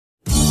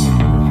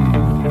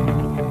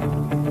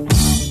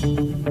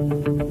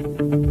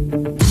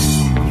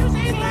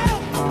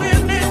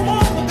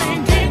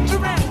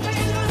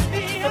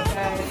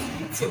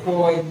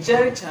boy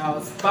Jerry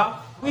Charles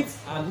back with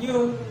a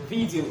new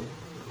video.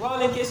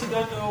 Well, in case you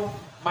don't know,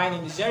 my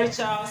name is Jerry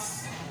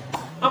Charles.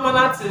 I'm an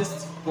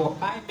artist, but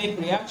I make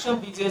reaction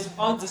videos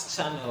on this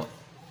channel.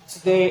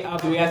 Today I'll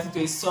be reacting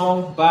to a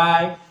song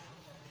by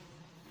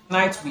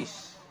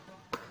Nightwish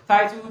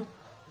titled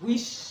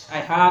Wish I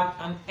Had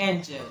an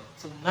Angel.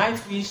 So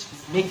Nightwish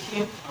is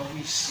making a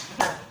wish.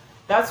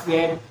 That's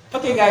weird.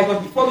 Okay guys,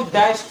 but before we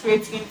dive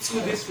straight into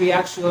this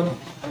reaction,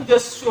 let me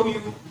just show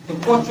you the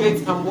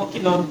portrait I'm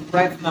working on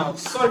right now.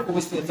 Sorry for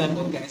wasting your time,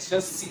 but guys,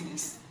 just see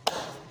this.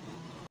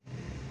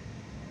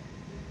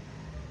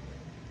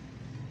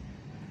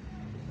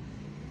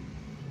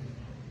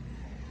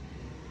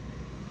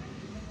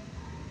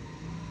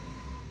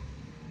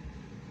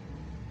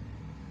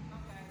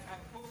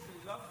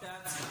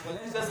 But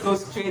let's just go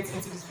straight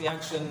into this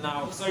reaction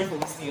now. Sorry for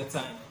wasting your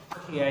time.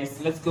 Okay guys,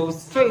 let's go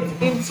straight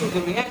into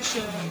the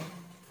reaction.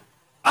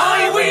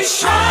 I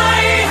wish I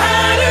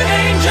had an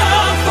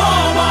angel for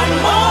one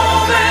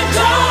moment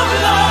of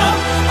love.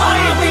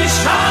 I wish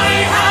I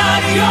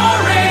had your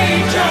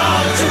angel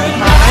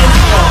tonight.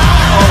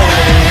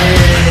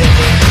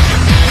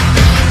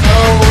 No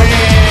way.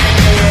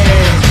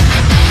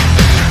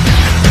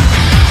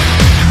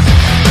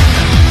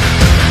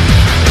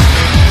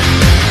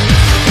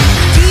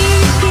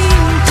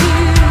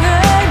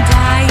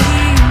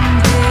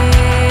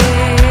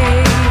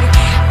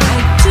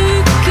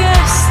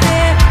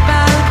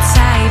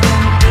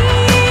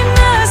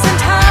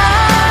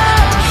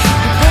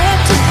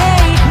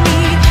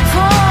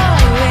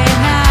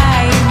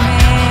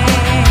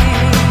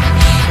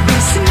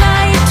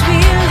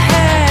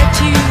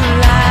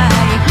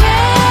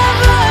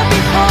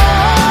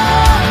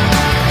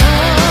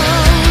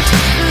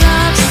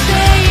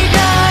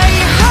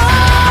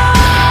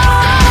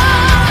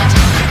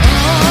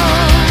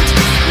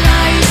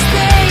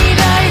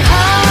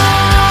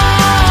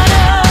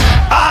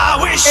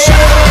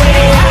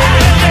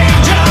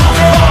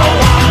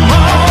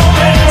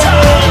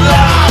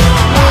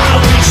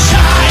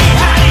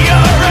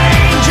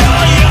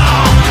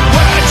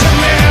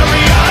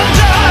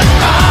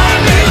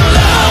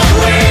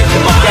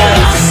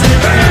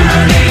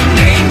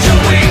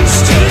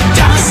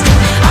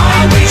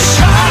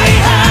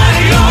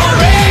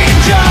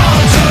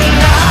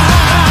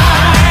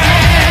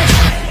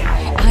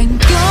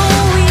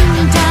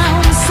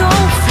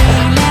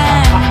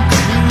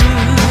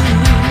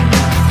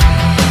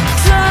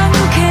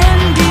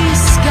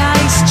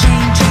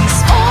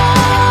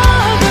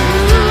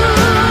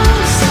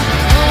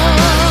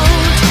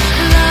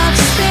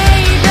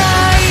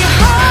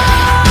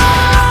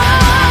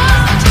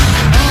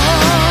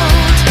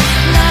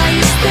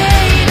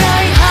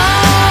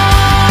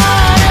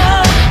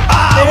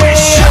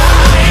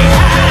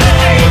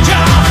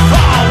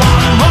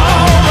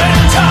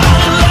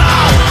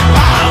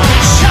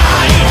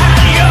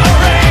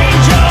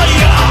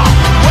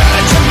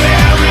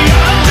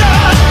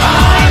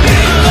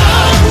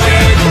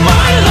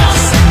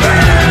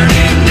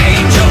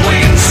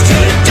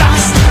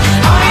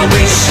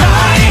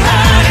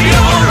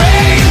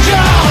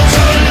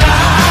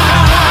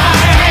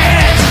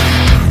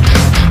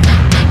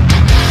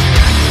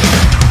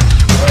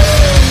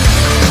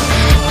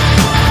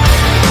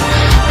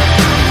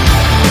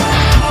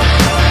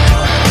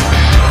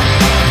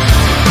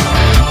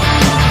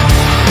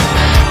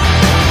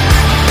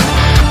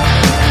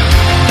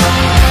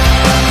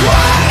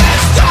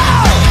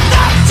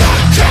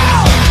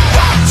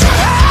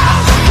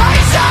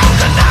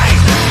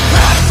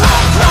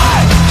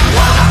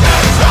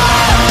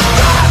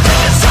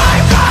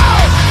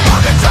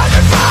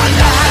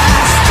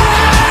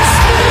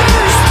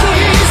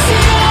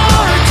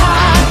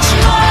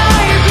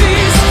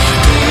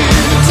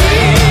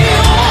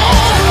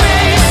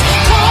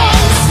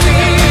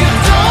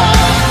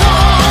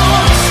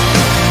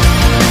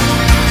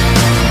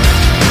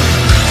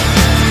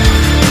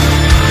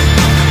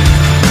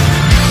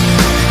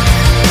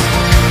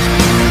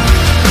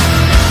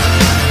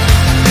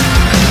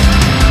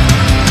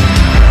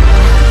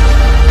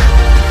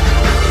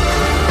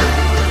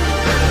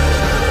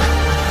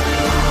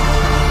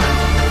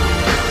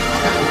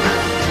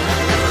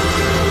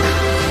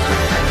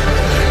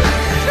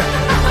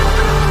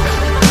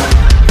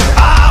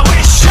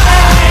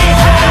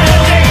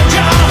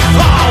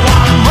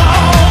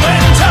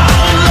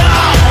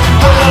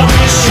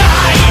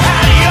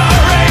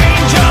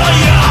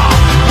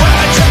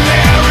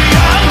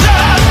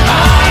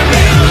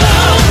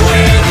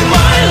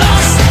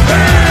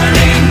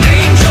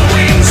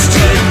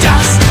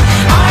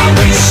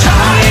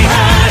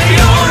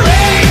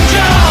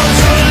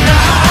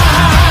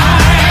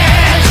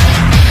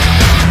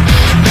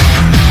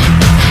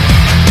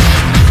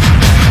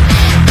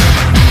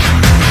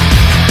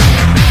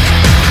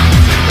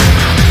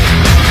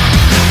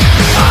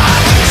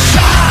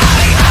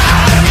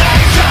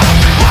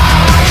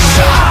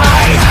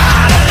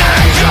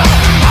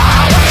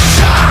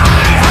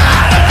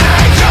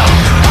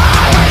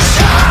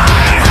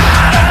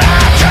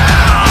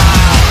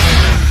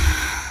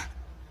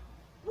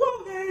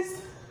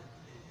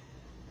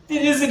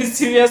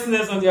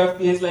 seriousness on their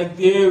face, like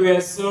they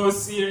were so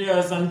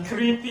serious and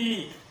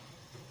creepy.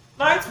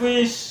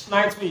 Nightwish,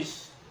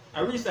 Nightwish.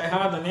 I wish I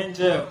had an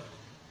angel.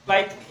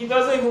 Like, he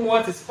doesn't even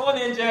want his own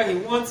angel, he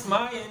wants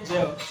my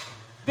angel.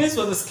 This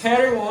was a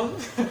scary one.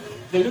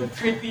 They look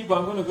creepy, but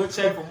I'm going to go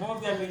check for more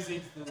of their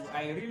music. So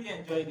I really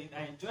enjoyed it.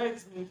 I enjoyed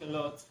this music a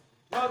lot.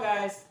 Well,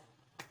 guys,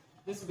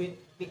 this will be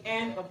the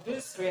end of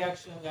this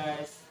reaction,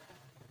 guys.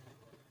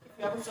 If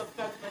you haven't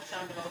subscribed to my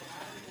channel,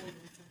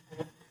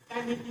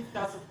 kindly hit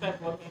that subscribe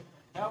button.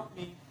 Help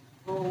me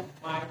grow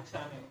my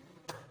channel.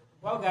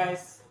 Well,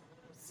 guys,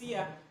 see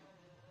ya.